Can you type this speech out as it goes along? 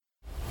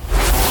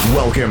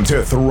Welcome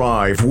to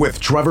Thrive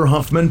with Trevor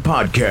Huffman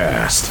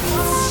podcast.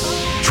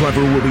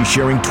 Trevor will be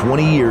sharing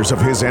 20 years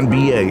of his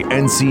NBA,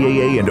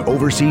 NCAA, and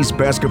overseas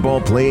basketball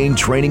playing,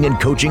 training,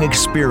 and coaching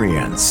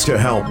experience to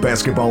help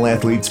basketball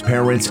athletes,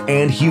 parents,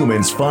 and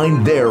humans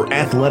find their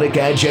athletic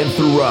edge and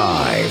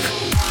thrive.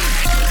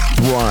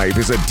 Thrive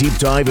is a deep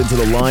dive into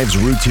the lives,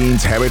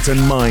 routines, habits, and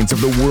minds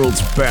of the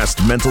world's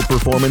best mental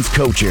performance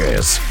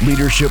coaches,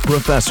 leadership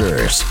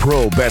professors,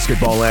 pro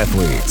basketball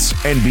athletes,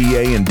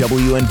 NBA and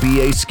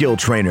WNBA skill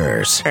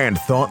trainers, and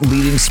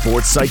thought-leading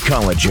sports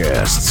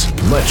psychologists.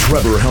 Let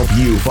Trevor help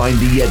you find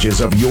the edges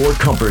of your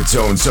comfort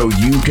zone so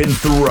you can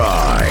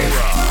thrive.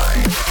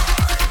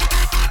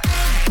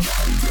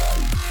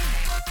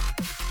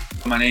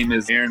 My name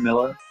is Aaron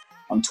Miller.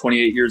 I'm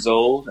 28 years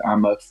old.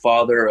 I'm a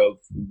father of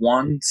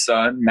one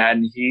son,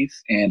 Madden Heath,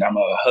 and I'm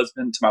a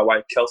husband to my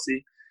wife,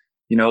 Kelsey.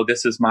 You know,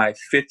 this is my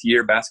 5th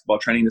year basketball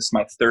training. This is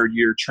my 3rd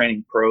year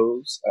training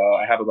pros.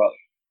 I have about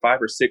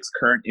 5 or 6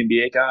 current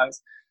NBA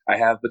guys. I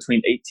have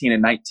between 18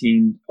 and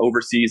 19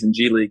 overseas and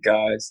G League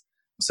guys.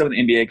 Some of the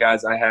NBA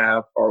guys I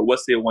have are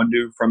Wesley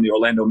Iwundu from the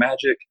Orlando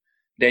Magic,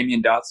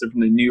 Damian Dotson from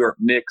the New York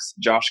Knicks,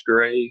 Josh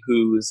Gray,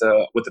 who's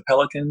with the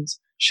Pelicans,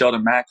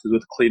 Sheldon Mack, who's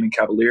with the Cleveland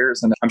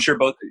Cavaliers. And I'm sure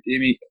both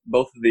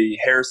of the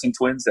Harrison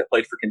twins that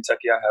played for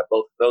Kentucky, I have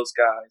both of those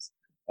guys.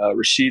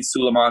 Rasheed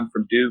Suleiman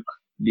from Duke,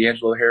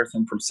 D'Angelo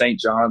Harrison from St.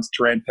 John's,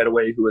 Teran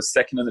Petaway, who was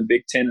second in the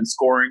Big Ten in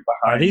scoring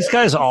behind. Are these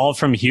guys all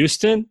from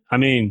Houston? I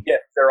mean, yeah,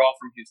 they're all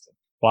from Houston.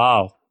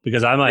 Wow.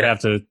 Because I might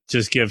have to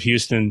just give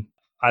Houston.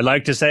 I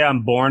like to say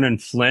I'm born in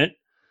Flint,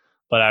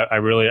 but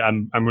I'm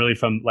really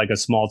from like a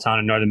small town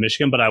in northern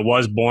Michigan. But I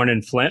was born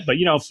in Flint. But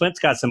you know, Flint's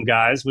got some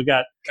guys. We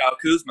got Kyle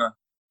Kuzma.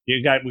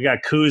 We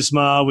got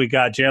Kuzma, we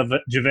got JaVale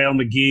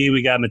McGee,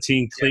 we got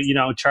Mateen Cleat, you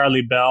know,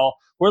 Charlie Bell.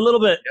 We're a little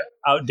bit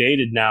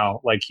outdated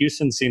now. Like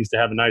Houston seems to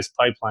have a nice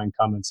pipeline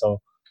coming. So,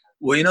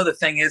 well, you know, the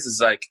thing is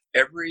like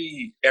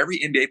every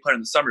NBA player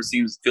in the summer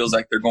feels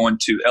like they're going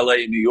to LA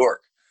and New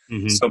York.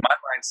 Mm-hmm. So my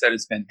mindset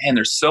has been, man,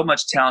 there's so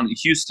much talent in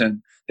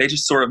Houston. They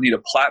just sort of need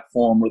a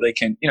platform where they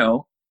can, you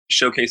know,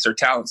 showcase their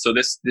talent. So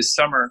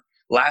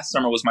last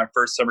summer was my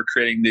first summer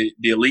creating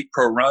the Elite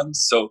Pro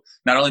Runs. So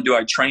not only do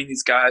I train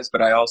these guys,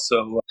 but I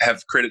also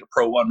have created a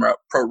pro run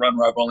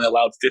where I've only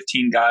allowed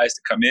 15 guys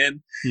to come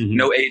in,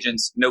 no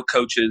agents, no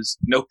coaches,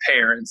 no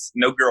parents,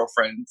 no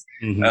girlfriends,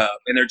 and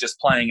they're just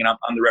playing. And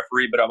I'm the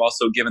referee, but I've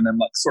also given them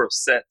like sort of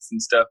sets and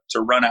stuff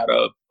to run out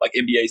of, like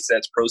NBA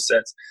sets, pro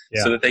sets,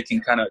 so that they can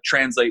kind of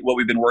translate what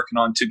we've been working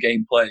on to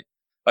gameplay.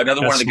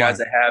 Another one of the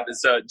guys I have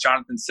is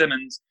Jonathan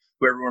Simmons,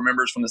 who everyone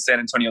remembers from the San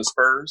Antonio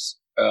Spurs.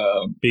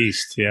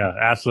 Beast, yeah,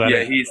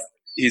 athletic. Yeah,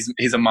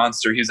 he's a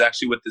monster. He was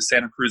actually with the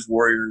Santa Cruz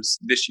Warriors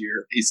this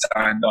year. He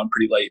signed on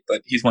pretty late,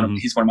 but he's one of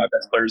my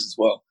best players as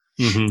well.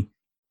 Mm-hmm.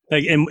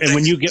 Like, and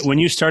when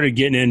you started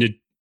getting into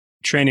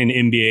training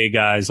NBA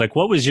guys, like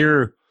what was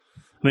your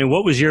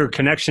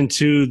connection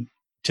to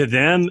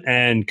them,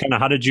 and kind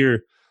of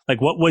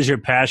what was your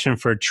passion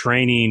for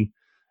training,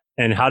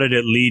 and how did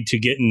it lead to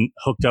getting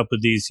hooked up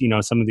with these, you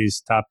know, some of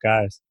these top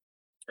guys?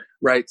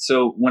 Right.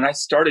 So when I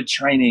started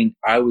training,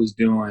 I was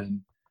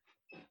doing,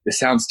 it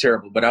sounds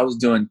terrible, but I was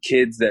doing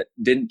kids that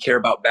didn't care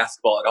about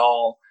basketball at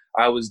all.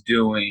 I was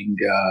doing,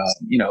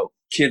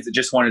 kids that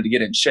just wanted to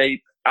get in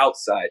shape,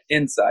 outside,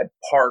 inside,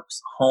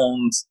 parks,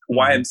 homes,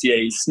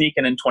 YMCAs,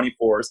 sneaking in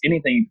 24s,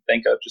 anything you can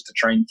think of just to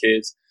train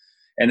kids.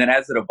 And then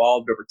as it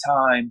evolved over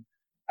time,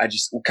 I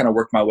just kind of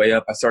worked my way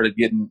up. I started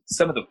getting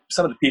some of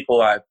the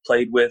people I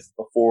played with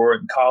before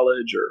in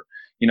college, or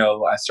you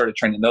know, I started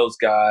training those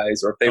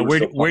guys. Or if they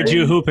where'd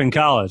you hoop in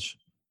college?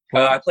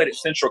 I played at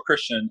Central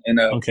Christian in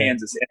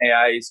Kansas,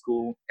 NAIA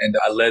school, and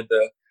I led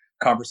the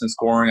conference in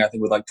scoring, I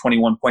think, with like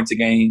 21 points a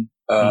game.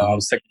 I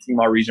was second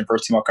team all region,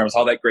 first team all conference,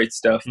 all that great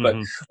stuff. But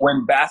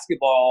when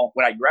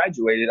I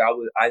graduated, I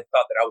thought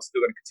that I was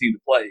still going to continue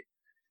to play.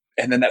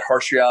 And then that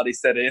harsh reality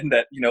set in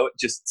that, you know,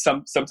 just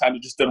sometimes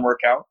it just didn't work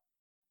out.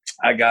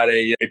 I got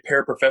a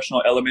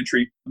paraprofessional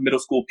elementary middle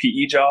school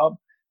PE job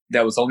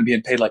that was only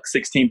being paid like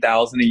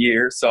 $16,000 a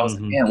year. So I was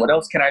like, man, what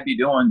else can I be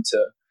doing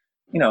to,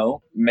 you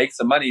know, make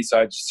some money? So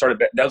I just started.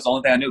 That was the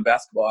only thing I knew,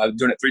 basketball. I was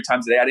doing it 3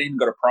 times a day. I didn't even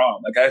go to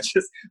prom. Like I was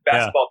just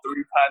basketball 3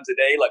 times a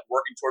day, like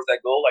working towards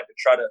that goal, like to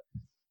try to.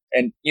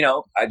 And you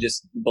know, I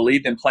just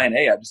believed in Plan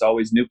A. I just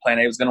always knew Plan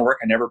A was going to work.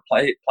 I never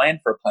planned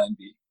for a Plan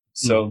B.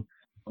 So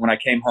when I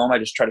came home, I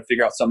just tried to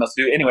figure out something else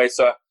to do. Anyway,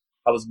 so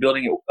I was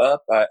building it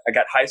up. I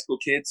got high school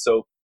kids,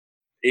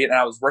 and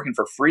I was working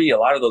for free. A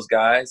lot of those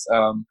guys.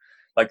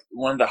 Like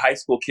one of the high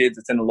school kids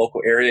that's in the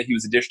local area, he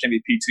was a district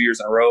MVP 2 years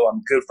in a row.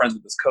 I'm good friends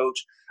with his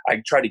coach.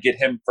 I tried to get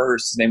him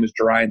first. His name was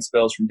Jerian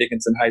Spells from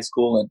Dickinson High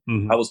School.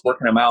 And I was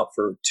working him out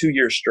for 2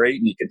 years straight,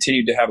 and he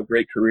continued to have a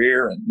great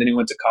career. And then he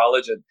went to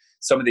college, and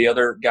some of the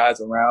other guys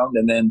around.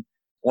 And then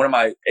one of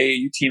my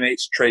AAU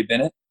teammates, Trey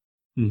Bennett,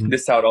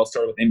 this is how it all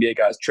started with NBA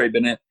guys. Trey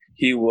Bennett,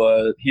 he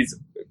was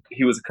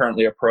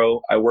currently a pro.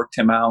 I worked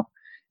him out,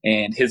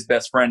 and his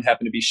best friend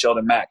happened to be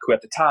Sheldon Mack, who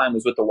at the time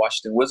was with the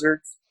Washington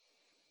Wizards.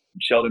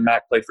 Sheldon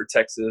Mack played for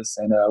Texas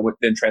and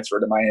then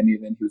transferred to Miami.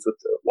 And then he was with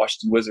the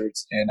Washington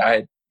Wizards. And I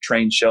had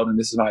trained Sheldon.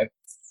 This is my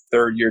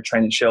third year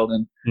training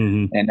Sheldon,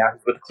 and now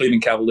he's with the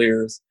Cleveland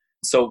Cavaliers.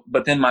 So,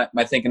 but then my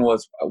thinking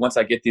was, once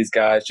I get these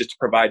guys, just to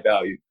provide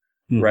value,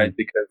 right?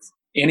 Because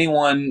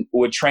anyone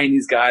would train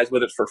these guys,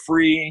 whether it's for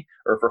free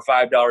or for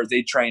 $5,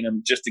 they train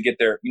them just to get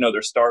their,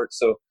 their start.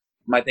 So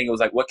my thing was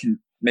like, what can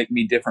make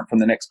me different from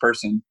the next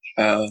person?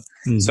 So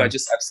I've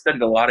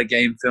studied a lot of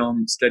game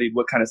film, studied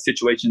what kind of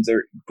situations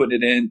they're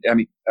putting it in. I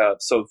mean,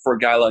 so for a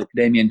guy like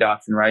Damian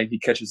Dotson, right, he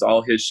catches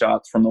all his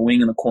shots from the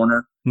wing in the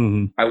corner.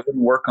 I wouldn't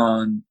work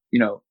on,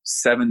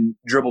 7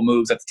 dribble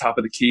moves at the top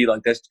of the key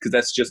like that's because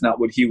that's just not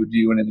what he would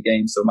do in the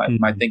game. So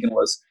my thinking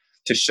was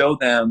to show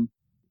them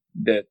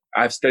that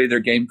I've studied their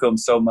game film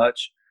so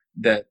much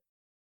that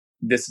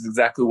this is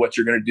exactly what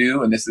you're going to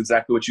do, and this is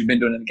exactly what you've been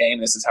doing in the game.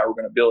 This is how we're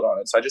going to build on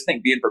it. So I just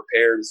think being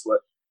prepared is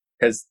what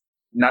has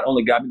not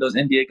only got me those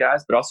NBA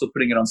guys, but also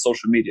putting it on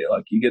social media.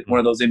 Like you get one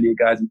of those NBA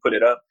guys and put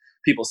it up,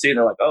 people see it,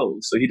 they're like, oh,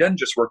 so he doesn't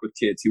just work with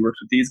kids, he works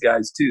with these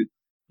guys too.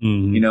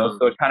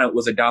 So it kind of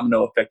was a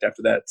domino effect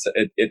after that. So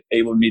it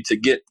enabled me to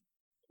get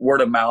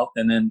word of mouth,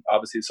 and then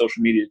obviously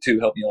social media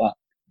too helped me a lot.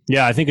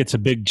 Yeah, I think it's a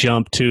big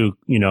jump too,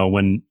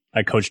 when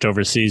I coached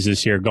overseas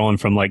this year, going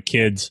from like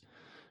kids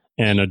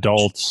and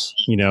adults,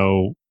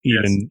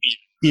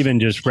 even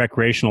just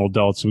recreational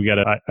adults.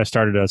 I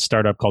started a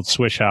startup called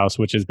Swish House,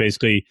 which is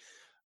basically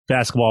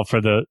basketball for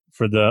the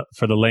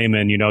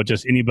layman,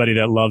 just anybody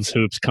that loves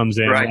hoops comes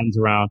in, runs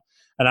around.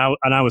 And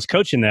I was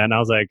coaching that, and I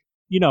was like,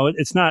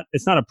 it's not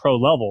a pro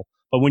level,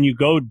 but when you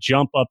go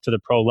jump up to the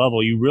pro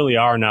level, you really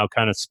are now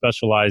kind of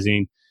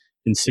specializing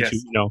in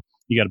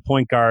you got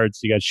point guards,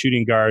 you got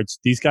shooting guards.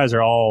 These guys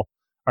are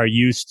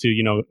used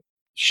to,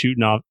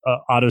 shooting off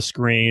auto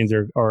screens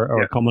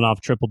or coming off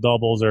triple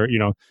doubles or,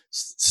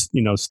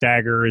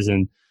 staggers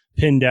and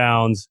pin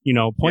downs.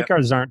 Point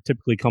guards aren't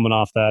typically coming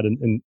off that.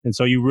 And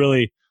so you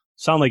really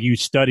sound like you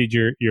studied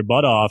your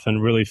butt off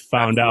and really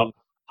found out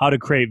how to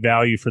create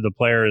value for the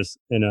players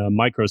in a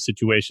micro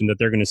situation that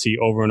they're going to see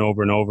over and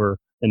over and over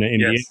in an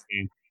NBA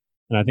game.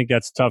 And I think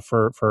that's tough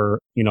for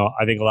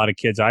I think a lot of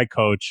kids I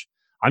coach,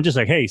 I'm just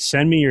like, hey,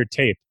 send me your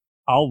tape.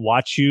 I'll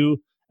watch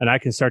you, and I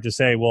can start to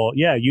say, well,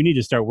 yeah, you need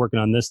to start working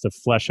on this to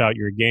flesh out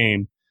your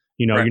game.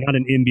 You're not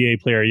an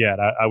NBA player yet.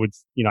 I would,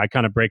 I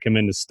kind of break them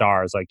into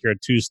stars. Like you're a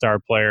 2-star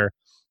player,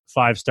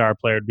 5-star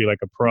player to be like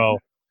a pro.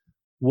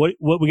 What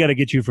we got to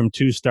get you from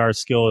 2-star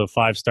skill to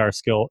 5-star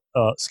skill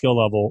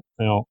level,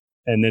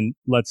 and then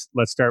let's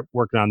start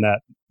working on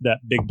that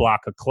big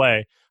block of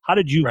clay. How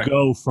did you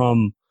go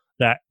from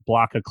that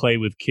block of clay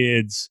with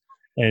kids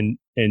and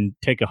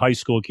take a high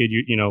school kid,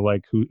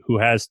 who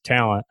has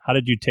talent? How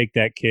did you take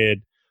that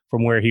kid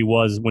from where he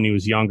was when he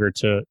was younger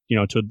to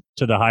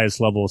the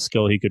highest level of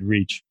skill he could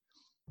reach?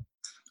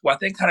 Well, I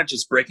think kind of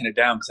just breaking it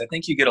down, because I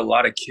think you get a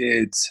lot of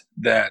kids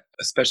that,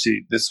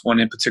 especially this one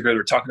in particular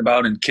we're talking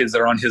about, and kids that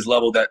are on his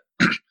level that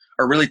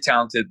are really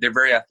talented. They're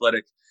very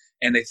athletic,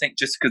 and they think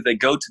just because they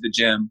go to the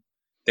gym,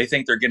 they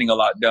think they're getting a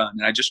lot done.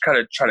 And I just kind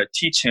of try to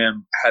teach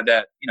him how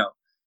that,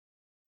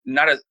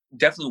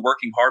 definitely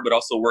working hard, but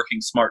also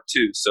working smart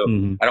too. So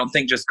I don't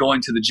think just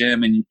going to the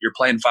gym and you're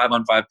playing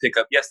 5-on-5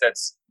 pickup. Yes,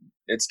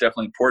 it's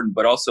definitely important,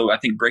 but also I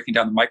think breaking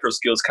down the micro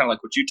skills, kind of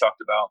like what you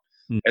talked about,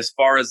 as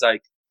far as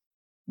like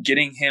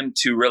getting him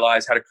to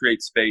realize how to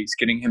create space,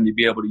 getting him to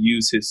be able to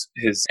use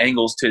his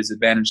angles to his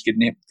advantage,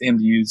 getting him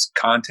to use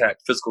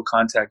physical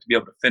contact to be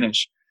able to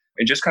finish,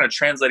 and just kind of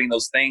translating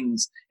those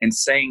things and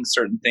saying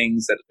certain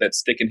things that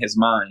stick in his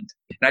mind.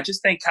 And I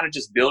just think kind of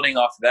just building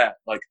off that,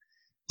 like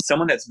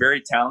someone that's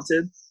very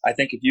talented, I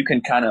think if you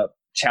can kind of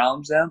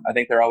challenge them, I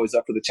think they're always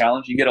up for the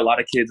challenge. You get a lot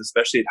of kids,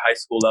 especially at high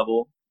school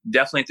level,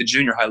 definitely at the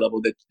junior high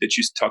level that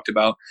you talked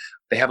about,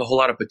 they have a whole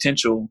lot of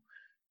potential.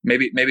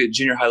 Maybe at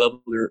junior high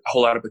level, there's a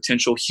whole lot of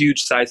potential,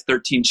 huge size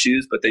 13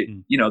 shoes, but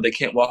they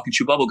can't walk and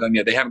chew bubble gum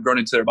yet. They haven't grown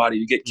into their body.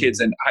 You get kids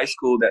in high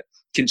school that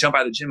can jump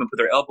out of the gym and put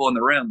their elbow in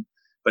the rim,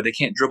 but they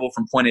can't dribble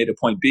from point A to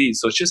point B.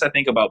 So it's just, I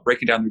think, about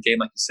breaking down their game,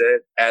 like you said,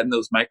 adding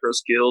those micro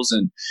skills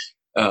and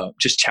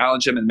just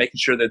challenge them and making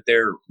sure that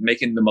they're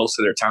making the most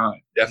of their time.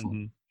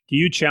 Definitely. Do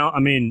you challenge? I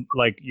mean,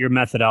 like your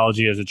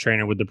methodology as a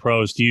trainer with the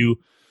pros, do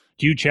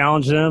you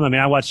challenge them? I mean,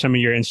 I watched some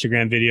of your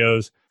Instagram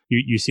videos.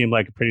 You seem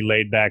like a pretty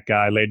laid back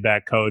guy, laid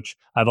back coach.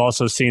 I've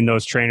also seen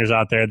those trainers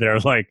out there that are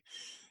like,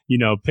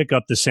 pick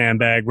up the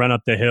sandbag, run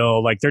up the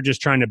hill. Like they're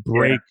just trying to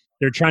break. Yeah.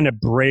 They're trying to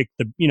break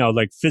the,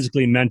 like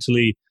physically,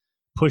 mentally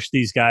push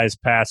these guys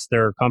past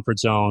their comfort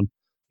zone.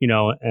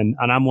 And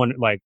I'm wondering,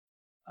 like,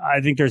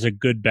 I think there's a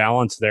good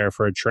balance there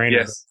for a trainer.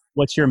 Yes.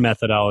 What's your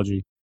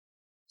methodology?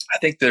 I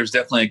think there's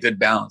definitely a good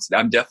balance.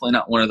 I'm definitely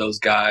not one of those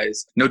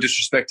guys. No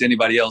disrespect to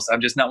anybody else.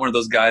 I'm just not one of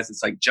those guys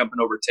that's like jumping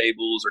over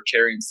tables or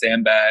carrying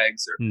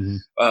sandbags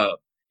or,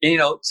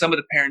 some of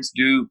the parents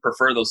do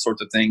prefer those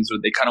sorts of things where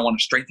they kind of want a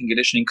strength and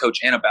conditioning coach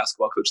and a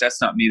basketball coach. That's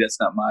not me. That's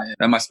not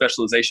my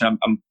specialization.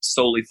 I'm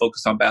solely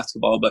focused on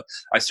basketball, but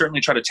I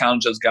certainly try to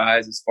challenge those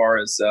guys as far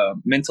as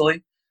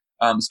mentally,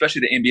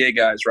 especially the NBA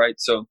guys, right?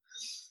 So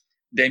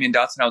Damian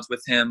Dotson, I was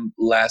with him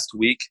last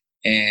week,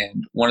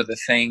 and one of the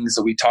things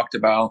that we talked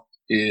about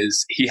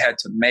is he had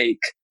to make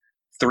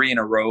 3 in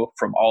a row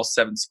from all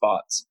 7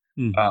 spots.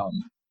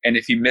 And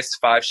if he missed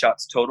 5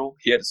 shots total,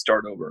 he had to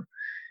start over.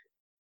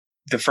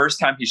 The first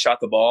time he shot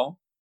the ball,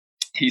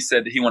 he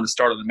said that he wanted to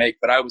start on the make,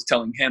 but I was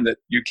telling him that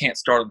you can't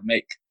start on the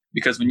make,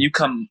 because when you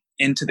come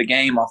into the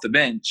game off the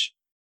bench,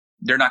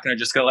 they're not going to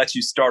just let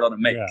you start on a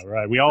make. Yeah,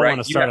 right. We all want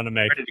to start on a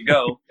make. Ready to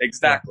go.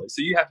 Exactly.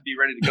 So you have to be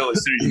ready to go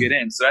as soon as you get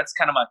in. So that's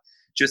kind of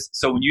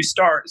so when you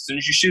start, as soon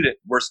as you shoot it,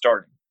 we're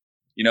starting,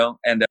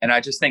 and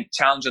I just think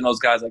challenging those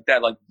guys like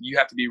that, like you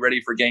have to be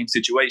ready for game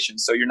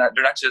situations. So they're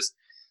not just,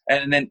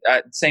 and then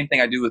same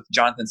thing I do with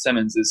Jonathan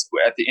Simmons is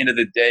at the end of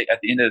the day, at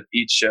the end of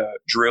each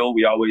drill,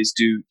 we always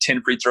do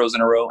 10 free throws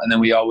in a row. And then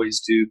we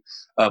always do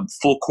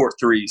full court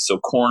threes. So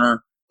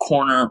corner,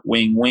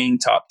 wing, wing,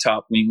 top,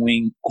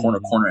 wing, corner,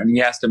 corner. And he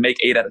has to make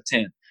 8 out of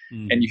 10.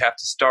 And you have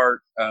to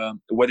start,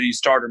 whether you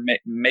start or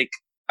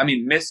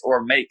miss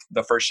or make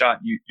the first shot,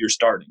 you're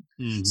starting.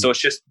 So it's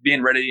just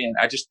being ready. And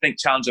I just think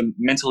challenge them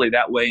mentally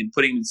that way and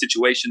putting them in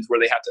situations where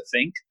they have to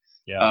think.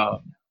 Yeah.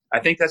 I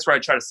think that's where I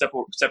try to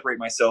separate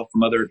myself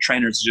from other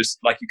trainers, just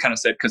like you kind of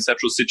said,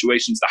 conceptual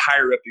situations. The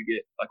higher up you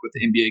get, like with the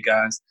NBA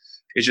guys,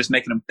 it's just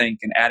making them think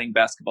and adding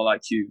basketball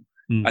IQ.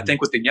 I think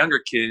with the younger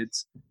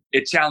kids,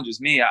 it challenges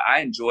me.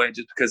 I enjoy it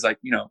just because, like,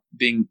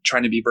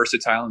 trying to be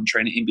versatile and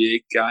training an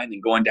NBA guy and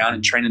then going down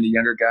and training the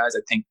younger guys. I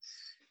think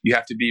you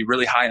have to be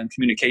really high on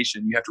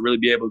communication. You have to really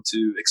be able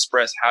to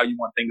express how you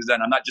want things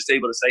done. I'm not just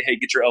able to say, hey,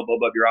 get your elbow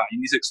above your eye.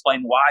 You need to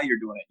explain why you're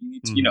doing it. You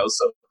need to,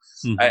 so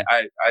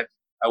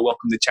I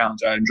welcome the challenge.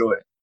 I enjoy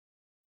it.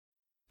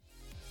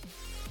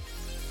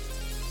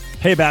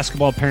 Hey,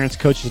 basketball parents,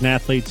 coaches, and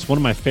athletes. One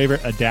of my favorite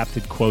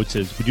adapted quotes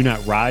is, we do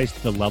not rise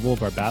to the level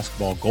of our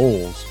basketball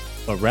goals,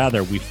 but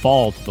rather we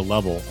fall to the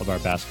level of our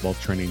basketball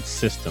training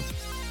system.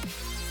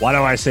 Why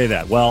do I say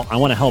that? Well, I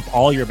want to help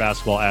all your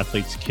basketball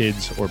athletes,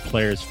 kids, or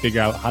players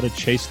figure out how to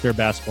chase their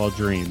basketball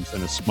dreams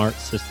in a smart,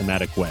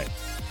 systematic way.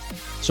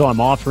 So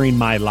I'm offering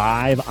my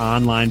live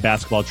online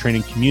basketball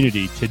training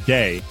community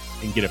today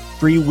and get a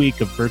free week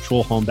of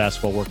virtual home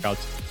basketball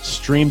workouts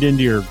streamed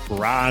into your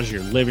garage,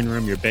 your living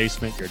room, your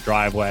basement, your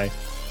driveway,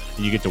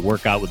 and you get to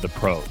work out with the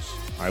pros.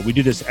 All right, we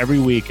do this every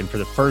week, and for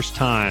the first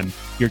time,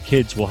 your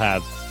kids will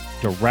have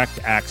direct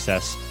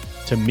access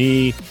to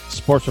me,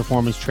 sports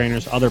performance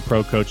trainers, other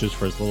pro coaches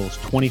for as little as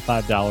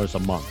 $25 a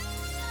month.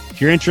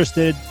 If you're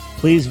interested,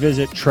 please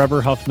visit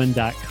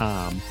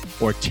trevorhuffman.com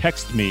or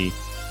text me,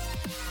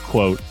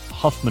 quote,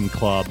 Huffman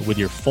Club with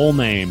your full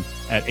name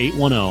at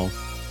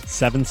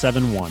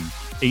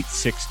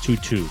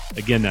 810-771-8622.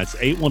 Again, that's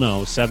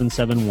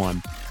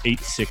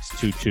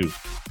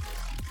 810-771-8622.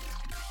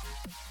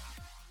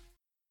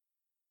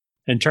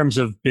 In terms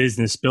of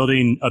business,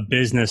 building a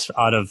business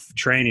out of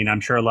training,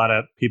 I'm sure a lot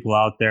of people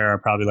out there are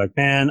probably like,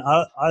 man,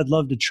 I'd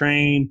love to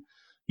train.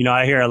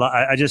 I hear a lot.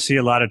 I just see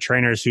a lot of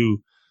trainers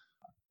who,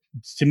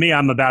 to me,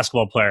 I'm a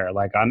basketball player.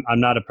 Like I'm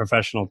not a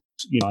professional.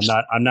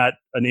 I'm not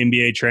an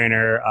NBA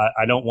trainer.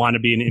 I don't want to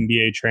be an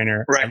NBA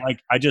trainer. Right.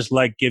 I just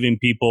like giving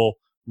people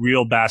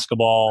real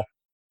basketball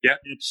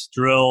tips,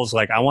 drills.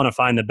 Like I want to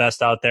find the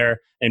best out there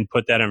and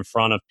put that in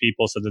front of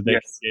people so that they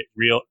can get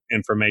real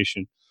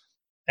information.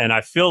 And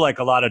I feel like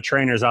a lot of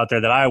trainers out there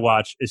that I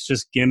watch, it's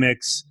just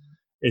gimmicks.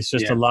 It's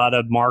just a lot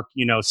of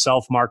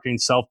self-marketing,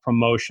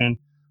 self-promotion.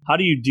 How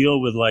do you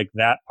deal with like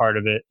that part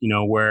of it?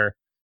 Where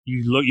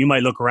you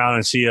might look around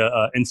and see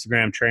a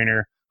Instagram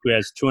trainer who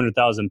has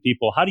 200,000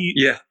 people. How do you,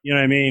 you know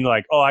what I mean?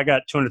 Like, oh, I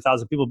got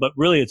 200,000 people, but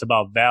really it's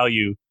about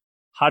value.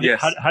 How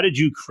did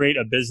you create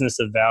a business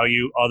of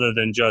value other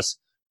than just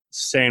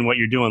saying what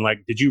you're doing?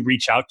 Like, did you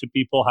reach out to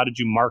people? How did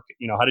you market?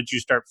 How did you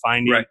start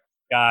finding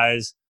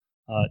guys?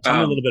 Tell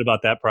me a little bit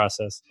about that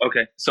process.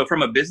 Okay. So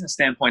from a business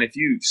standpoint, if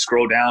you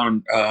scroll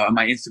down on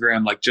my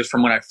Instagram, like just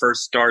from when I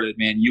first started,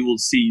 man, you will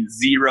see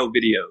 0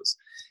 videos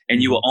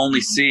and you will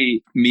only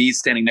see me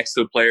standing next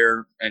to a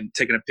player and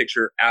taking a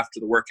picture after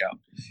the workout.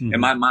 In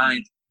my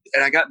mind,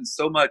 and I gotten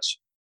so much,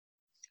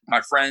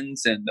 my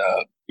friends and,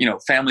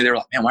 family, they were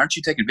like, man, why aren't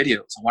you taking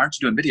videos? Why aren't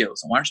you doing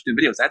videos? Why aren't you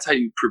doing videos? That's how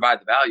you provide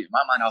the value. In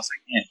my mind, I was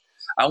like, man,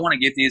 I want to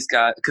give these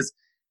guys, because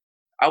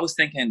I was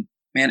thinking,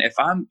 man, if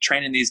I'm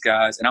training these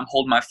guys and I'm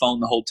holding my phone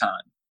the whole time,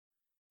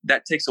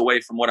 that takes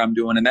away from what I'm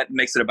doing and that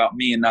makes it about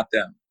me and not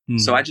them.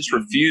 So I just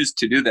refused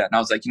to do that. And I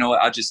was like, you know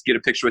what, I'll just get a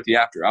picture with you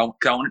after. I do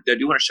want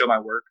to show my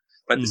work,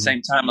 but at the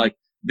same time, like,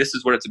 this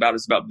is what it's about.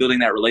 It's about building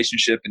that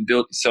relationship and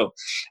build. So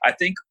I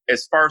think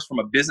as far as from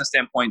a business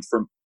standpoint,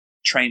 from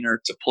trainer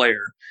to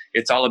player,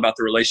 it's all about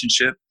the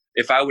relationship.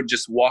 If I would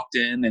just walked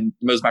in and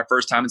it was my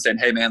first time and said,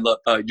 hey man, look,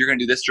 you're going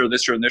to do this drill,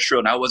 this drill, and this drill,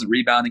 and I wasn't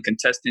rebounding,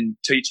 contesting,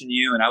 teaching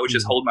you, and I was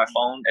just holding my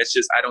phone, it's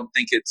just, I don't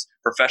think it's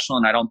professional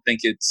and I don't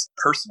think it's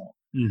personal.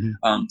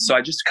 So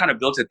I just kind of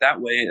built it that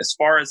way. As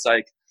far as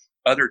like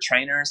other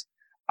trainers,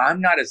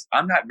 I'm not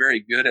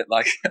very good at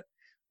like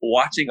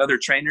watching other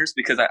trainers,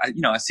 because I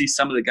see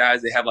some of the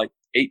guys, they have like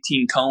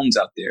 18 cones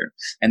out there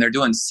and they're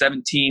doing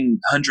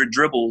 1,700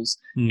 dribbles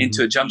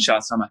into a jump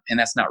shot. So I'm like, and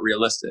that's not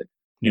realistic.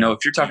 If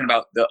you're talking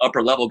about the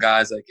upper level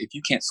guys, like if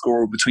you can't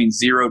score between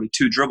 0 to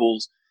 2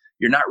 dribbles,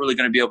 you're not really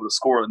going to be able to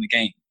score in the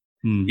game.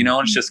 And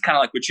it's just kind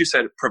of like what you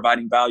said,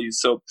 providing value.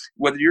 So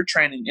whether you're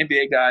training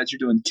NBA guys, you're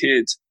doing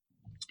kids,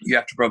 you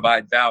have to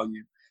provide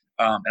value.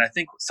 And I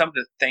think some of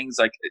the things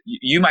like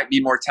you might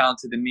be more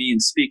talented than me in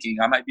speaking.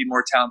 I might be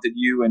more talented than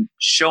you in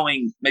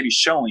showing,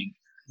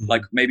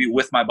 like maybe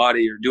with my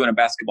body or doing a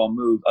basketball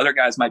move. Other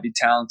guys might be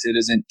talented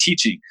as in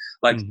teaching.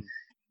 Like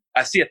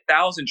I see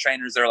 1,000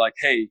 trainers that are like,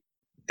 hey,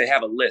 they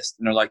have a list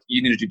and they're like,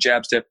 you need to do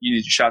jab step, you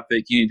need to do shot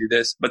fake, you need to do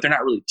this, but they're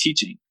not really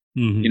teaching,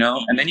 you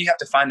know? And then you have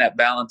to find that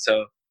balance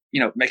of,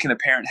 you know, making the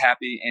parent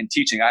happy and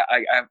teaching.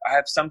 I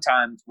have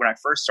sometimes when I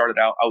first started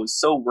out, I was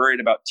so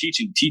worried about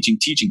teaching.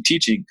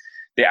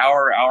 The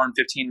hour and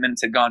 15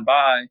 minutes had gone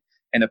by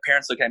and the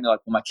parents look at me like,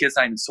 well, my kid's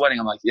not even sweating.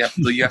 I'm like, yeah,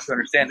 well, you have to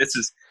understand this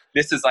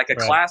is like a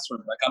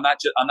classroom. Like I'm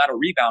not a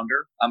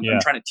rebounder. I'm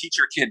trying to teach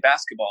your kid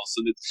basketball.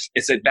 So that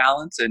it's a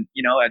balance. And,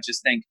 you know, I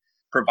just think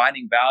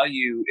providing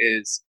value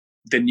is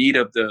the need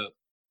of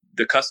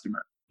the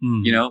customer,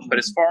 you know, but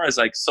as far as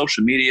like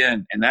social media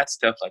and that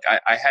stuff, like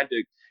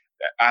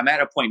I'm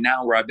at a point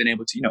now where I've been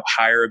able to, you know,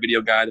 hire a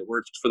video guy that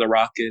works for the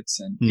Rockets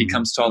and he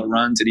comes to all the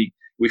runs and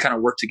we kind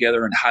of work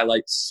together and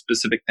highlight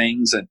specific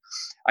things. And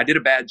I did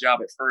a bad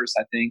job at first,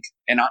 I think.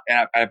 And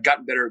I've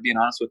gotten better at being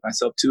honest with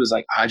myself too, is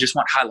like, I just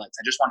want highlights.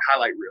 I just want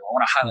highlight reel. I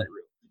want a highlight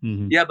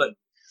reel. Yeah. But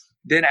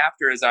then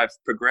after, as I've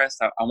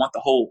progressed, I want the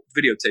whole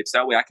videotapes.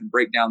 That way I can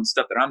break down the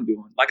stuff that I'm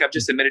doing. Like I've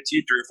just admitted to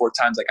you 3 or 4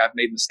 times, like I've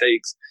made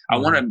mistakes. I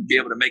want to be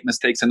able to make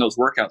mistakes in those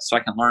workouts so I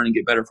can learn and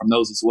get better from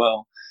those as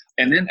well.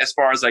 And then as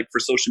far as like for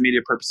social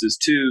media purposes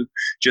too,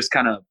 just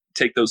kind of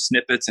take those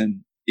snippets and,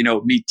 you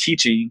know, me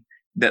teaching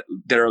that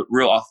they're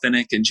real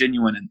authentic and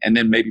genuine and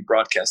then maybe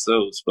broadcast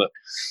those. But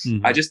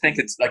I just think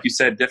it's, like you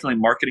said, definitely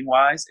marketing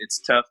wise, it's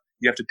tough.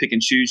 You have to pick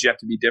and choose. You have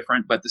to be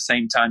different, but at the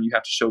same time, you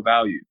have to show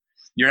value.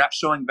 You're not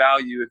showing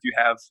value if you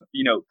have,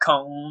 you know,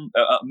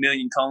 a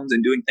million cones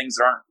and doing things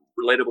that aren't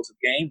relatable to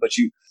the game, but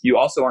you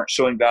also aren't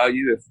showing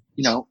value if,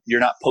 you know, you're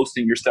not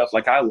posting your stuff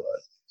like I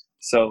was.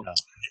 So I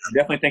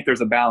definitely think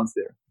there's a balance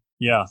there.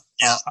 Yeah.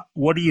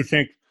 What do you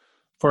think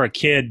for a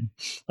kid?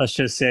 Let's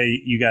just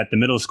say you got the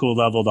middle school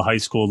level, the high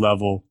school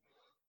level.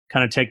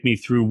 Kind of take me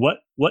through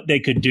what they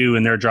could do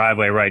in their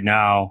driveway right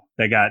now.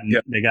 They're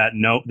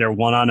 1-0, they're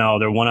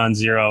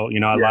 1-0. You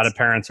know, a lot of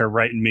parents are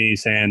writing me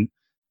saying,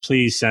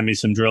 please send me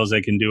some drills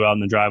they can do out in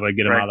the driveway,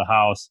 get them out of the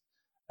house.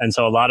 And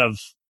so a lot of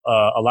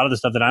the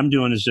stuff that I'm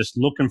doing is just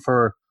looking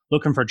for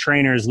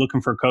trainers,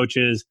 looking for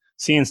coaches,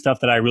 seeing stuff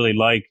that I really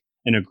like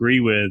and agree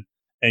with,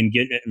 and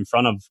getting it in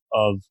front of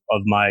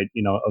my,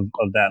 you know,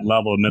 of that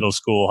level of middle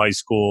school, high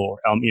school,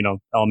 you know,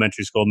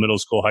 elementary school, middle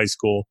school, high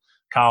school,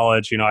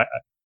 college, you know.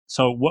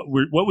 So what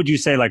would you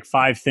say, like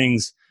 5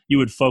 things you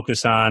would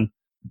focus on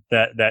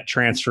that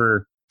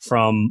transfer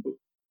from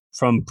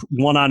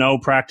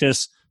 1-0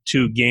 practice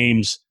to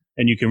games,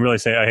 and you can really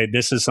say, oh, hey,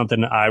 this is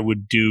something I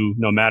would do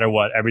no matter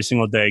what, every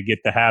single day, get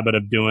the habit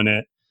of doing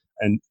it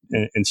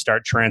and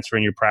start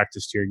transferring your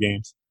practice to your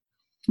games?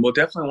 Well,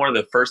 definitely one of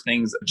the first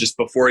things, just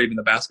before even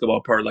the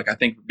basketball part, like I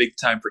think big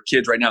time for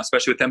kids right now,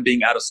 especially with them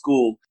being out of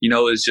school, you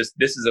know, is just,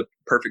 this is a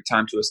perfect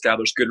time to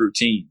establish good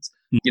routines.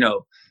 You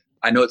know,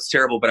 I know it's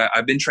terrible, but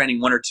I've been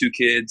training 1 or 2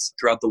 kids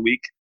throughout the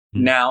week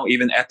now,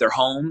 even at their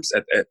homes,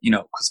 at you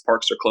know, because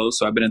parks are closed.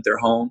 So I've been at their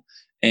home,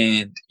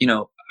 and, you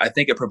know, I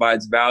think it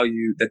provides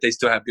value that they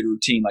still have good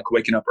routine, like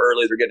waking up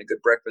early, they're getting a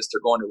good breakfast,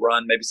 they're going to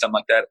run, maybe something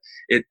like that.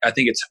 I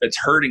think it's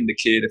hurting the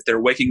kid if they're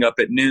waking up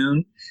at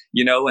noon,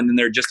 you know, and then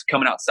they're just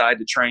coming outside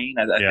to train.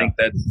 I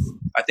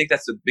think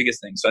that's the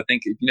biggest thing. So I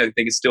think, you know,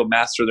 they can still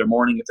master their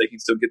morning if they can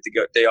still get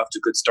the day off to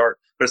a good start.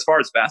 But as far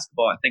as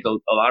basketball, I think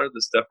a lot of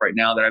the stuff right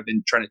now that I've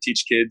been trying to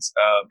teach kids,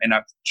 and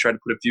I've tried to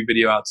put a few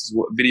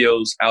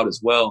videos out as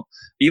well,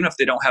 even if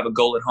they don't have a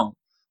goal at home.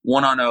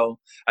 1-0,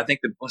 I think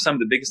some of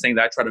the biggest thing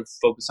that I try to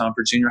focus on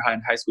for junior high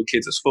and high school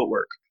kids is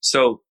footwork.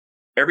 So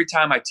every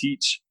time I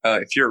teach,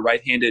 if you're a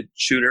right-handed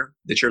shooter,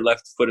 that your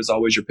left foot is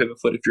always your pivot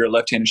foot. If you're a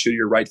left-handed shooter,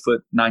 your right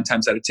foot 9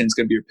 times out of 10 is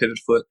going to be your pivot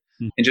foot.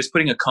 And just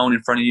putting a cone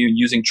in front of you and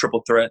using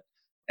triple threat.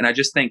 And I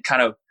just think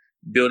kind of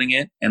building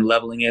it and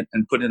leveling it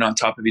and putting it on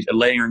top of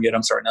layering it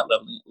and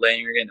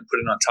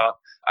putting it on top.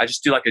 I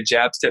just do like a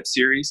jab step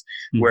series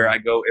where I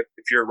go,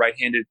 if you're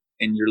right-handed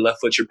and your left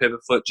foot's your pivot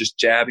foot, just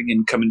jabbing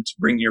and coming to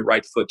bring your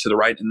right foot to the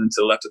right and then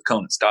to the left of the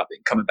cone and stopping,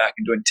 coming back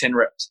and doing 10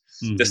 reps.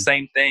 The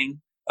same thing.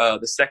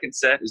 The second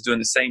set is doing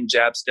the same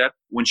jab step.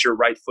 Once your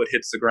right foot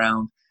hits the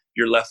ground,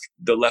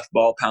 the left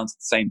ball pounds at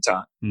the same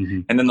time.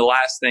 And then the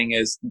last thing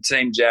is the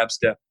same jab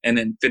step and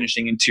then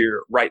finishing into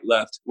your right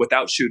left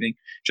without shooting,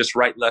 just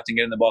right left and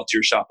getting the ball to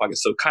your shot pocket.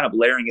 So kind of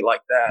layering it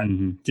like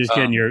that. Just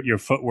getting your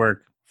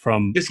footwork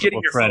from just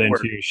getting your thread footwork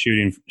into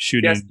your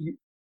shooting. Yes,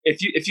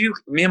 if you,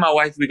 me and my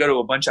wife, we go to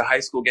a bunch of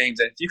high school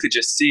games, and if you could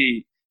just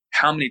see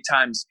how many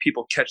times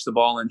people catch the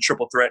ball in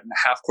triple threat in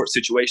a half court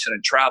situation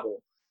and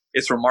travel,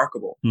 it's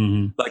remarkable.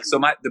 Like, so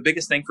the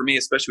biggest thing for me,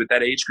 especially with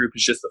that age group,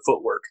 is just the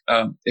footwork.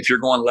 If you're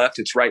going left,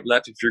 it's right,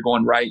 left. If you're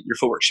going right, your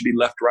footwork should be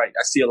left, right.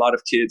 I see a lot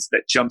of kids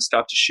that jump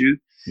stop to shoot.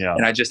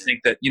 And I just think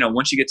that, you know,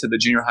 once you get to the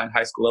junior high and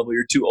high school level,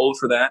 you're too old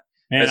for that.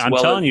 And I'm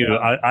telling you,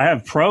 I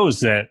have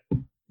pros that,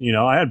 you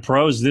know, I had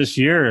pros this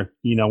year,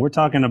 you know, we're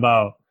talking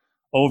about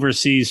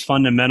overseas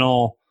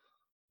fundamental,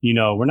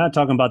 we're not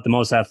talking about the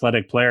most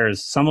athletic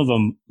players. Some of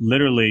them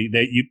literally,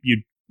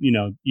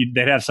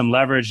 they'd have some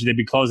leverage. They'd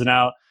be closing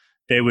out.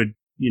 They would,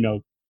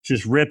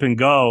 just rip and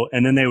go,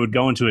 and then they would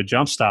go into a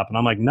jump stop. And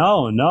I'm like,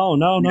 no.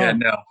 Yeah,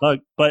 no.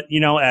 Look, but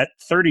at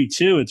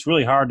 32, it's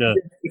really hard to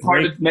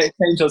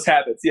change those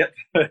habits. Yep.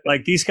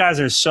 Like these guys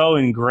are so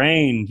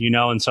ingrained,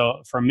 and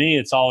so for me,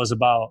 it's always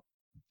about.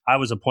 I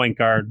was a point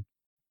guard.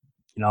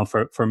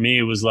 For me,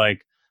 it was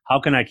like, how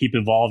can I keep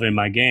evolving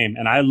my game?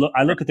 And I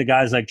look at the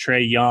guys like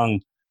Trae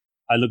Young.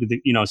 I look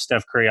at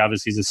Steph Curry.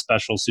 Obviously, is a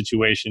special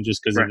situation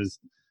just because of his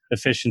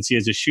efficiency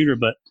as a shooter,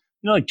 but.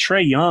 Like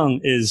Trae Young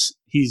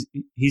he's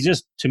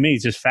just, to me,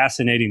 it's just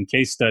fascinating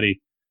case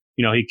study.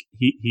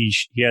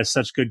 He has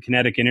such good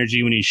kinetic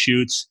energy when he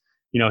shoots.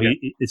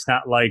 It's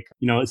not like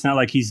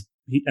he's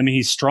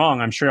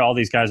strong. I'm sure all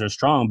these guys are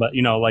strong, but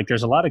like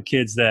there's a lot of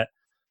kids that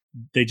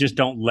they just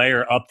don't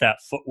layer up that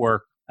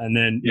footwork, and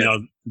then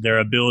their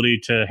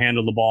ability to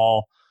handle the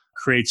ball,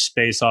 create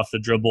space off the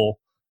dribble.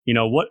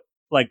 What,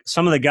 like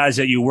some of the guys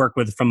that you work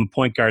with from a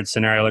point guard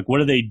scenario, like what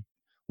are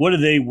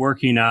they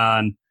working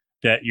on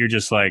that you're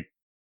just like,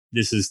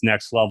 this is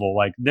next level?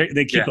 Like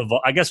they keep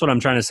I guess what I'm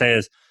trying to say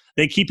is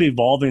they keep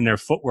evolving their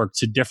footwork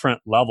to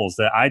different levels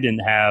that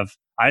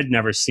I'd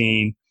never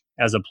seen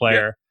as a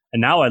player.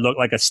 And now I look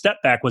like a step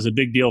back was a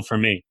big deal for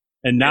me.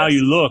 And now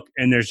you look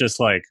and there's just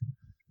like,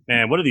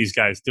 man, what are these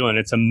guys doing?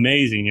 It's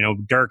amazing.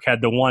 Dirk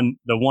had the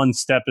one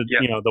step,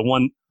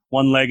 the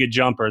one-legged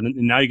jumper. And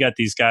now you got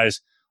these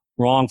guys,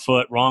 wrong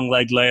foot, wrong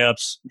leg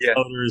layups,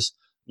 floaters,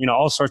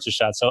 all sorts of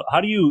shots. So how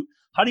do you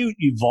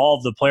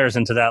evolve the players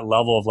into that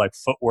level of like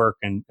footwork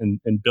and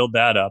build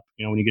that up,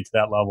 when you get to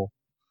that level?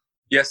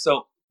 Yeah.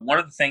 So one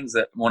of the things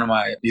that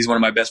he's one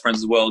of my best friends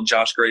as well.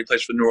 Josh Gray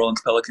plays for the New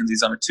Orleans Pelicans.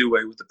 He's on a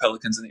two-way with the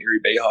Pelicans and the Erie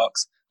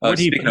Bayhawks.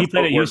 He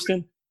played at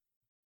Houston?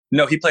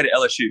 No, he played at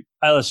LSU.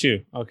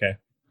 LSU. Okay.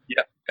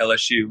 Yeah.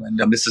 LSU. And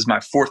this is my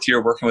fourth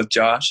year working with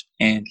Josh.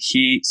 And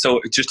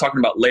so just talking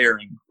about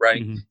layering,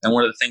 right? Mm-hmm. And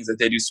one of the things that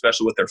they do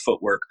special with their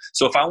footwork.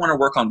 So if I want to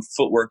work on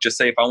footwork, just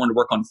say if I want to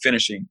work on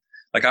finishing,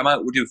 like I might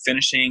do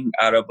finishing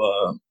out of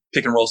a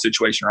pick and roll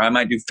situation, or I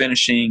might do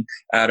finishing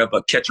out of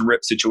a catch and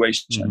rip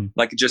situation,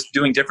 like just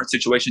doing different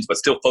situations, but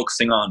still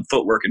focusing on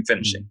footwork and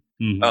finishing.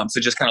 Mm-hmm. So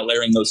just kind of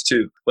layering those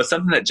two. But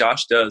something that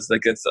Josh does,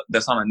 like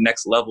that's on a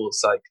next level,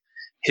 is like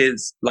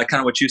his, like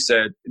kind of what you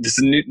said, this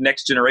is new,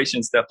 next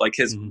generation stuff, like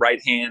his right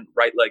hand,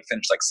 right leg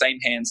finish, like same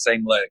hand,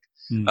 same leg.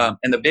 Mm-hmm.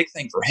 And the big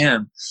thing for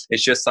him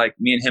is just like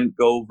me and him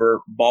go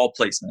over ball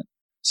placement.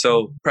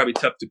 So probably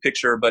tough to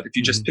picture, but if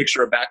you just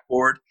picture a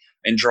backboard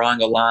and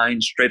drawing a line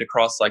straight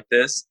across like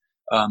this,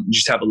 you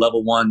just have a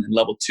level 1 and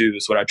level 2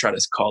 is what I try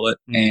to call it.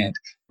 Mm-hmm. And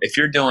if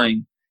you're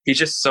he's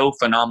just so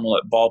phenomenal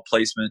at ball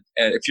placement.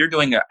 And if you're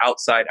doing an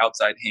outside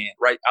hand,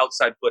 right,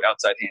 outside foot,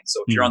 outside hand.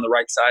 So if you're on the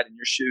right side and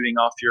you're shooting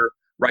off your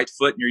right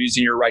foot and you're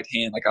using your right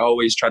hand, like I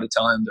always try to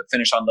tell him to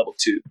finish on level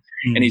 2.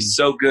 Mm-hmm. And he's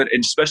so good,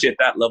 and especially at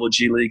that level,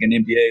 G League and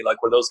NBA,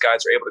 like where those guys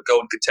are able to go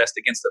and contest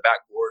against the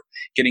backboard,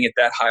 getting it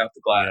that high off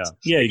the glass.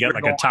 Yeah, you got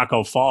like a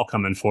Taco Fall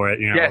coming for it.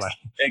 Yes,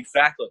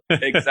 exactly.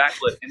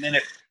 And then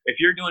if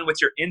you're doing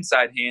with your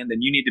inside hand,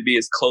 then you need to be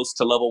as close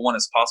to level 1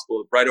 as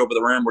possible, right over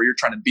the rim where you're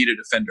trying to beat a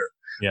defender.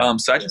 Yeah.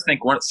 So I just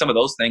think some of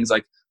those things,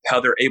 like how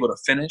they're able to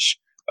finish,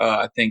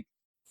 I think,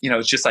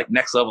 it's just like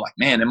next level. Like,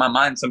 man, in my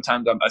mind,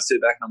 sometimes I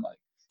sit back and I'm like,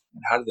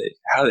 how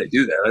do they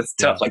do that? That's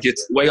tough. Like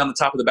it's way on the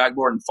top of the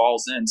backboard and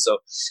falls in. So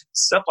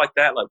stuff like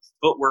that, like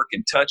footwork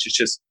and touch, is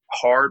just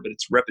hard, but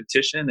it's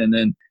repetition. And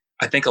then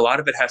I think a lot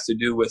of it has to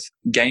do with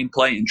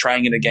gameplay and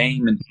trying in a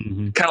game, and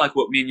kind of like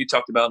what me and you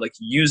talked about, like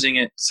using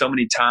it so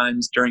many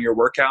times during your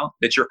workout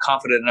that you're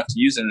confident enough to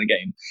use it in a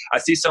game. I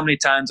see so many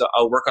times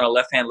I'll work on a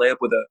left-hand layup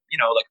with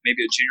like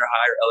maybe a junior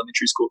high or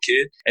elementary school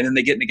kid, and then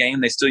they get in the game,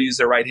 they still use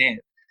their right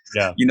hand.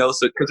 Yeah.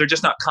 So because they're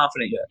just not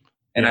confident yet.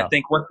 And I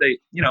think once they,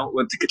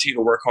 once they continue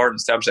to work hard and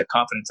establish that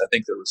confidence, I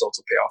think the results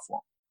will pay off for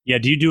them. Yeah.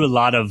 Do you do a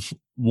lot of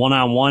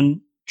one-on-one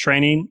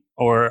training,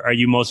 or are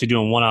you mostly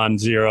doing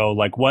 1-on-0?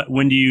 Like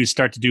when do you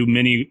start to do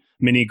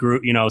mini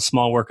group,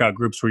 small workout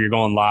groups where you're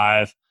going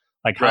live?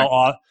 Like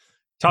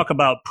talk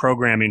about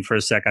programming for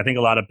a sec. I think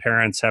a lot of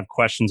parents have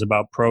questions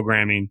about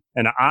programming,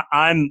 and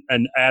I'm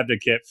an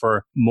advocate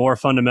for more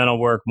fundamental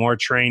work, more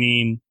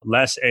training,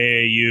 less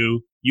AAU.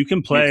 You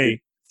can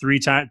play 3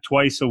 times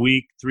a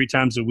week.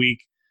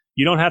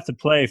 You don't have to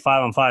play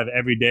 5-on-5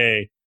 every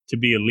day to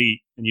be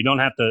elite. And you don't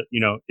have to,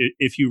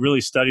 if you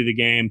really study the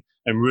game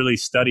and really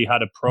study how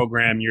to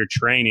program your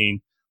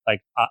training,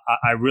 like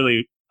I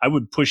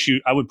would push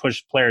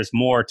players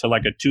more to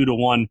like a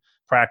 2-to-1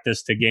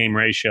 practice to game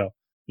ratio,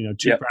 2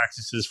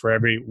 practices for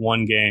every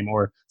 1 game,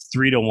 or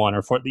 3-to-1,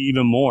 or 4,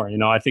 even more.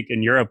 I think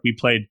in Europe, we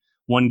played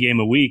 1 game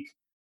a week.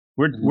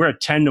 We're a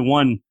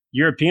 10-to-1.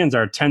 Europeans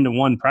are a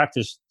 10-to-1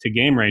 practice to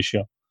game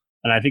ratio.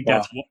 And I think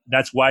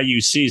that's why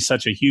you see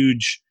such a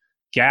huge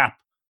gap.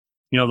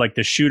 Like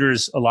the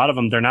shooters, a lot of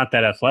them, they're not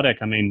that athletic.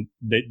 I mean,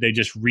 they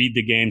just read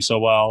the game so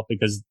well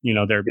because,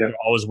 they're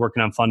always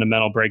working on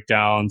fundamental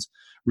breakdowns,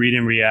 read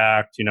and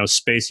react,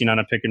 spacing on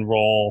a pick and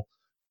roll,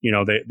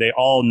 they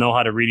all know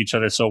how to read each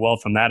other so well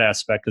from that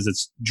aspect because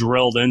it's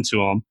drilled into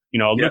them.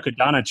 Luka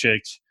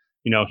Doncic,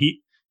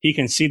 he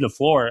can see the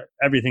floor,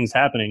 everything's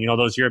happening.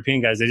 Those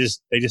European guys,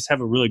 they just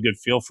have a really good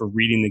feel for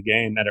reading the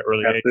game at an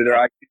early age. Their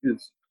IQ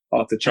is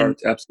off the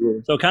charts,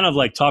 absolutely. So kind of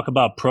like talk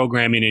about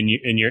programming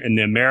in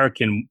the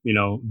American,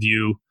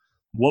 view.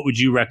 What would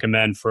you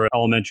recommend for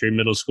elementary,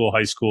 middle school,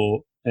 high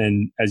school,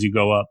 and as you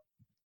go up?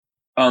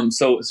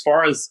 So as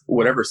far as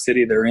whatever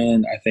city they're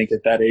in, I think at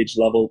that age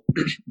level,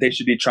 they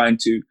should be trying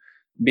to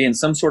be in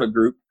some sort of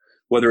group,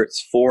 whether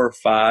it's 4 or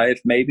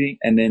 5 maybe,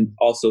 and then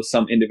also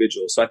some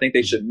individuals. So I think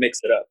they should mix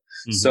it up.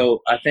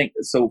 Mm-hmm.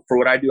 So for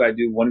what I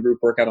do one group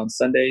workout on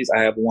Sundays,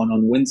 I have one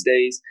on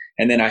Wednesdays,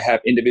 and then I have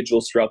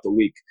individuals throughout the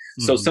week.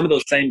 Mm-hmm. So some of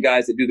those same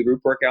guys that do the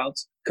group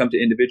workouts come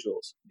to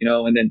individuals,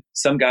 and then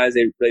some guys,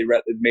 they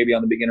maybe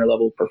on the beginner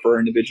level prefer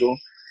individual.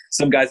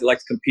 Some guys that like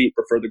to compete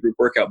prefer the group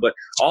workout, but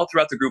all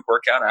throughout the group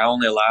workout, I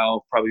only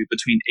allow probably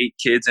between 8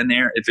 kids in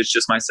there. If it's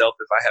just myself,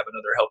 if I have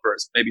another helper,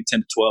 it's maybe 10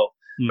 to 12.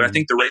 Mm-hmm. But I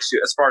think the ratio,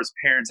 as far as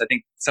parents, I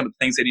think some of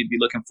the things they need to be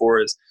looking for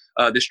is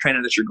this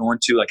trainer that you're going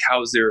to, like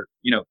how is their,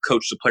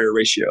 coach to player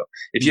ratio?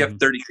 If you have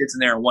 30 kids in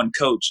there and one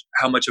coach,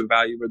 how much of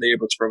value are they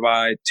able to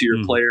provide to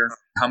your player?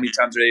 How many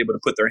times are they able to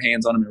put their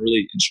hands on them and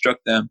really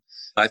instruct them?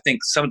 I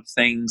think some of the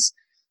things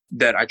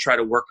that I try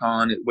to work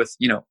on with,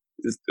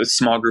 a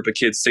small group of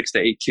kids, 6 to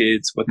 8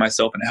 kids with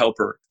myself and a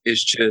helper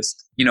is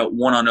just,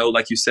 1-on-0,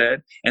 like you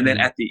said. And then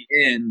at the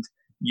end,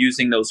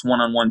 using those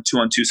 1-on-1,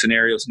 2-on-2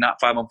 scenarios, not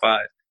 5-on-5.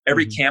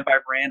 Every camp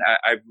I've ran,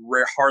 I've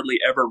hardly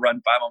ever run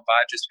 5-on-5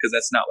 just because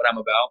that's not what I'm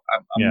about.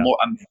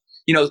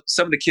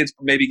 Some of the kids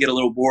maybe get a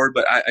little bored,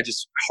 but I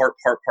just harp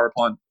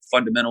on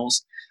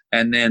fundamentals.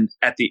 And then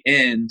at the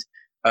end,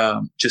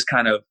 just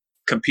kind of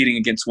competing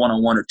against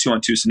 1-on-1 or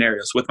 2-on-2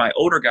 scenarios. With my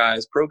older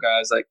guys, pro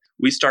guys, like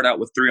we start out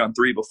with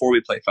 3-on-3 before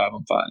we play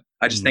 5-on-5.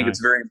 I just think it's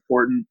very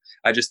important.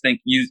 I just think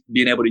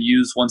being able to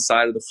use one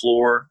side of the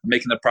floor,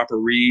 making the proper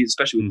reads,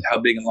 especially with how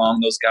big and long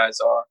those guys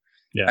are.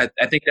 Yeah.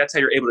 I think that's how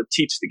you're able to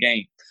teach the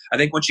game. I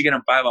think once you get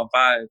on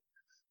 5-on-5,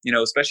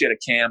 especially at a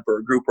camp or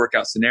a group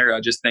workout scenario, I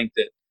just think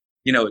that,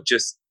 it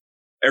just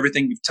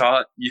everything you've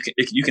taught,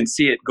 you can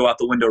see it go out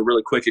the window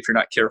really quick if you're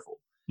not careful.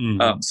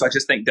 Mm-hmm. So I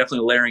just think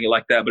definitely layering it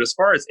like that. But as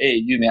far as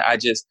AAU, man,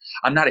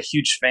 I'm not a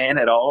huge fan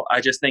at all.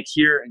 I just think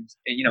here, and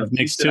it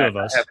makes two of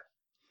us.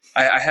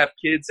 I have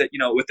kids that,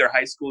 with their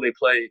high school, they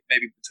play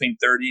maybe between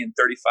 30 and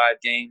 35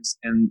 games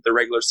in the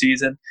regular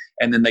season.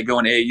 And then they go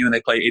in AAU and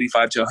they play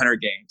 85 to 100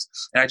 games.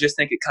 And I just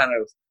think it kind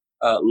of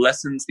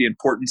lessens the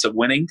importance of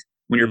winning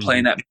when you're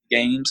playing that many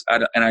games. I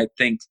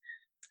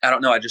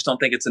just don't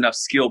think it's enough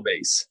skill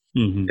base,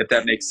 if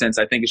that makes sense.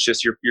 I think it's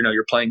just you're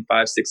playing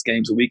 5-6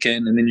 games a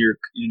weekend, and then you're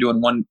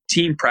doing one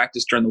team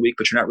practice during the week,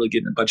 but you're not really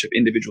getting a bunch of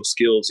individual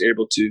skills. You're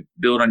able to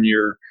build on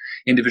your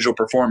individual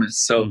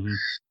performance. So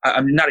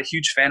I'm not a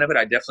huge fan of it.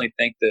 I definitely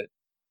think that,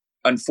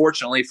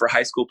 unfortunately, for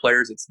high school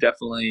players, it's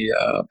definitely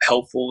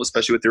helpful,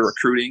 especially with their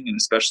recruiting and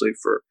especially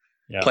for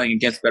playing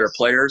against better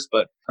players.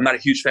 But I'm not a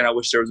huge fan. I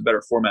wish there was a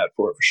better format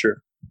for it, for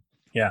sure.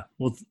 Yeah.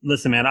 Well,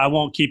 listen, man, I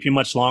won't keep you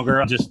much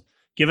longer. Just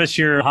give us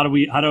your, how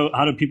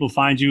do people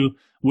find you?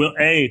 Will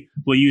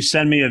you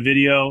send me a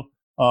video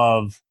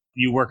of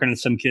you working with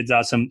some kids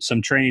out,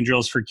 some training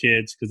drills for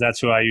kids? Cause that's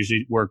who I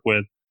usually work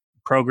with.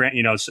 Program,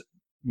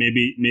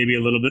 maybe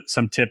a little bit,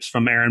 some tips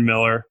from Aaron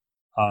Miller.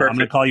 I'm going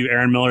to call you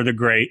Aaron Miller the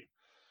Great.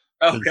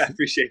 Okay. I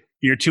appreciate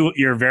it.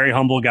 You're a very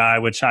humble guy,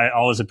 which I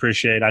always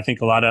appreciate. I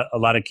think a lot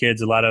of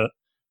kids, a lot of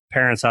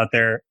parents out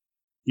there,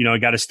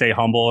 got to stay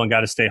humble and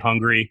got to stay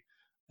hungry.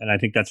 And I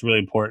think that's really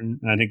important.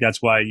 And I think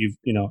that's why you've,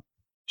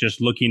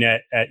 just looking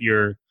at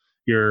your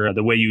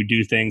the way you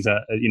do things,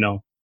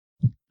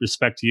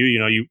 respect to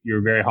you,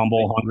 you're very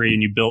humble, hungry,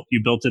 and you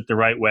built it the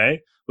right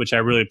way, which I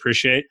really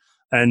appreciate.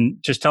 And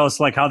just tell us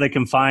like how they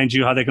can find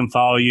you, how they can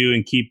follow you,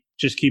 and keep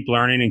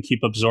learning and keep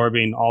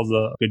absorbing all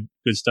the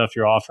good stuff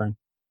you're offering.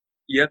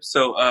 Yep.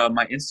 So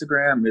my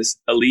Instagram is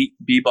Elite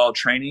B-Ball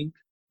Training.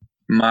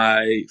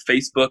 My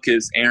Facebook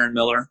is Aaron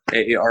Miller,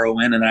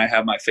 AARON, and I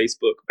have my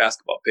Facebook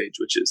basketball page,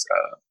 which is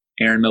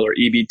Aaron Miller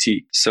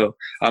EBT. So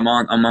I'm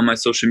on my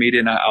social media,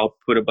 and I'll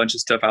put a bunch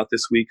of stuff out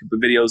this week, the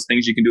videos,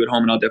 things you can do at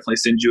home, and I'll definitely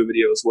send you a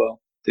video as well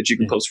that you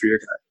can post for your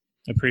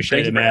guy.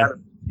 Appreciate it,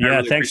 man.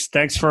 Yeah, really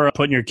thanks for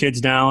putting your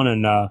kids down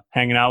and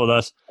hanging out with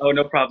us. Oh,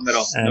 no problem at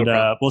all.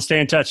 And we'll stay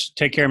in touch.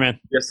 Take care, man.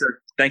 Yes, sir.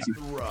 Thank you.